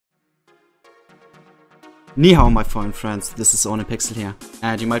Ni hao, my foreign friends, this is Noone here,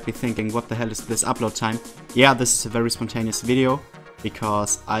 and you might be thinking, what the hell is this upload time? Yeah, this is a very spontaneous video,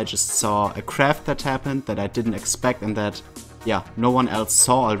 because I just saw a craft that happened that I didn't expect and that, yeah, no one else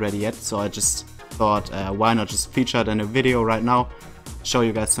saw already yet, so I just thought, why not just feature it in a video right now, show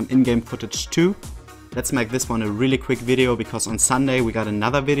you guys some in-game footage too. Let's make this one a really quick video, because on Sunday we got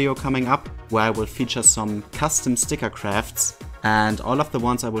another video coming up where I will feature some custom sticker crafts, and all of the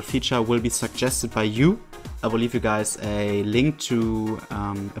ones I will feature will be suggested by you. I will leave you guys a link to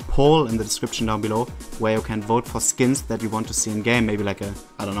a poll in the description down below where you can vote for skins that you want to see in game. Maybe like a,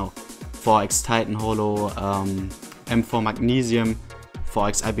 I don't know, 4x Titan Holo, M4 Magnesium,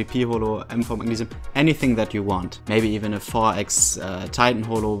 4x IBP Holo, M4 Magnesium, anything that you want. Maybe even a 4x Titan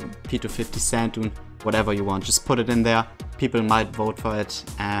Holo, P250 Sand Dune, whatever you want. Just put it in there. People might vote for it,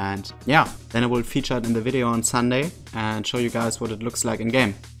 and yeah, then I will feature it in the video on Sunday and show you guys what it looks like in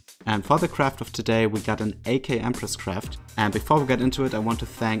game. And for the craft of today, we got an AK Empress craft. And before we get into it, I want to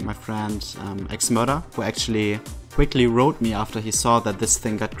thank my friend Xmurder, who actually quickly wrote me after he saw that this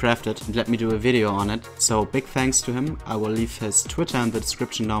thing got crafted and let me do a video on it. So big thanks to him. I will leave his Twitter in the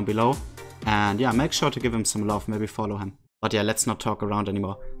description down below. And yeah, make sure to give him some love, maybe follow him. But yeah, let's not talk around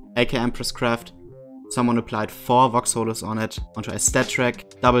anymore. AK Empress craft. Someone applied 4 Vox Holos on it onto a stat track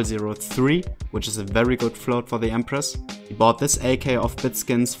 003, which is a very good float for the Empress. He bought this AK off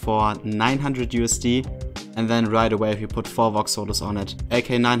Bitskins for 900 USD, and then right away he put 4 Vox Holos on it.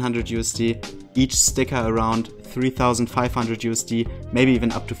 AK 900 USD, each sticker around 3,500 USD, maybe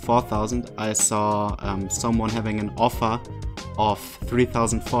even up to 4,000. I saw someone having an offer of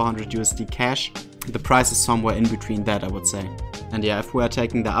 3,400 USD cash. The price is somewhere in between that, I would say. And yeah, if we are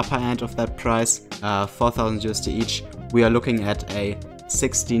taking the upper end of that price, 4,000 USD each, we are looking at a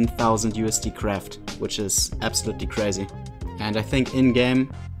 16,000 USD craft, which is absolutely crazy. And I think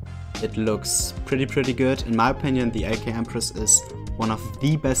in-game it looks pretty good. In my opinion, the AK Empress is one of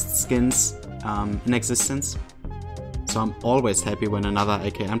the best skins in existence. So I'm always happy when another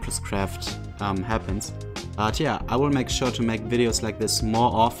AK Empress craft happens. But yeah, I will make sure to make videos like this more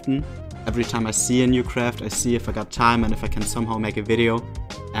often. Every time I see a new craft, I see if I got time and if I can somehow make a video.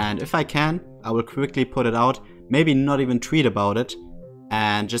 And if I can, I will quickly put it out, maybe not even tweet about it,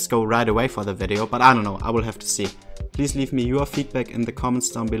 and just go right away for the video, but I don't know, I will have to see. Please leave me your feedback in the comments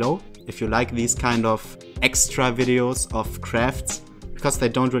down below, if you like these kind of extra videos of crafts, because they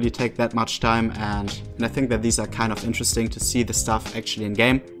don't really take that much time, and I think that these are kind of interesting to see the stuff actually in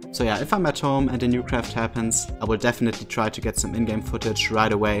game. So yeah, if I'm at home and a new craft happens, I will definitely try to get some in-game footage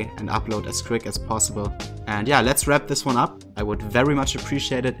right away and upload as quick as possible. And yeah, let's wrap this one up. I would very much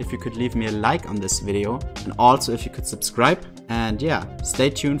appreciate it if you could leave me a like on this video, and also if you could subscribe. And yeah, stay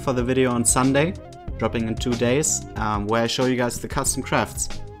tuned for the video on Sunday, dropping in 2 days, where I show you guys the custom crafts.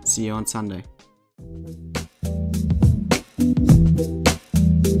 See you on Sunday.